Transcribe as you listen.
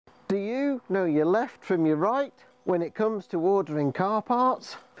you know your left from your right when it comes to ordering car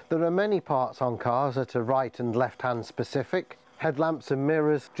parts? There are many parts on cars that are right and left hand specific. Headlamps and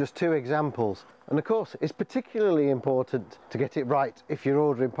mirrors, just two examples. And of course, it's particularly important to get it right if you're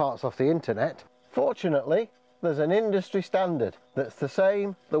ordering parts off the internet. Fortunately, there's an industry standard that's the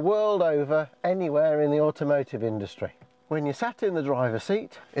same the world over, anywhere in the automotive industry. When you're sat in the driver's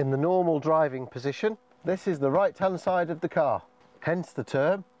seat, in the normal driving position, this is the right-hand side of the car, hence the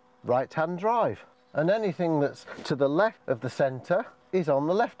term right-hand drive. And anything that's to the left of the centre is on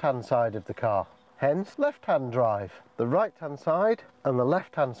the left-hand side of the car, hence left-hand drive. The right-hand side and the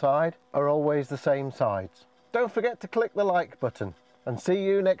left-hand side are always the same sides. Don't forget to click the like button, and see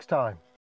you next time.